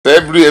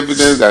every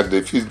evidence that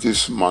they fix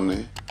this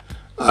money,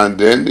 and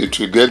then it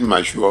will get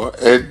mature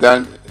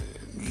either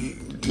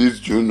this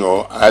June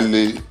or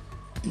early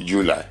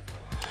July.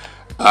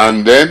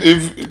 And then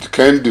if it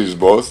can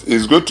disburse,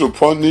 it's going to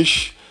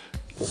punish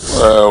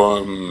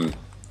the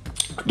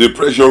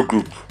pressure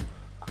group.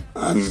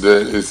 And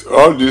it's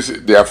all this,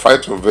 they are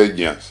fight of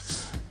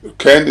vengeance.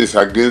 Ken is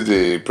against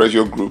the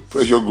pressure group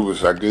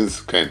is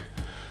against Ken.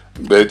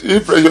 But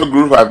if pressure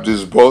group have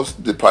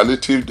disbursed the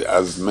palliative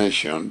as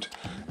mentioned,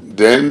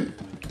 then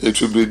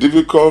it will be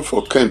difficult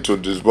for Ken to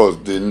disburse.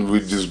 Then we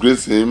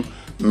disgrace him,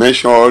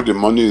 mention all the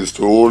money is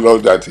to all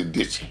that he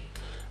did.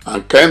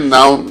 And Ken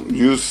now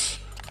use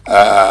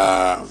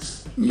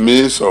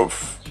means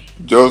of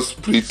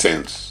just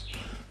pretense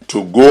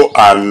to go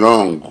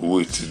along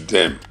with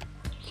them.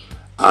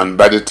 And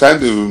by the time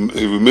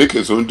he will make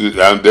his own,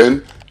 and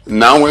then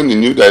now when he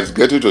knew that it's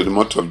getting to the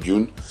month of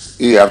June,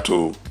 he have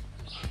to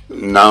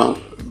now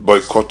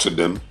boycott to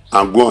them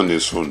and go on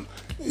his own.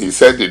 He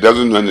said he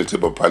doesn't know anything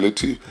about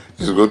palliative,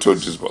 he's going to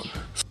disburse.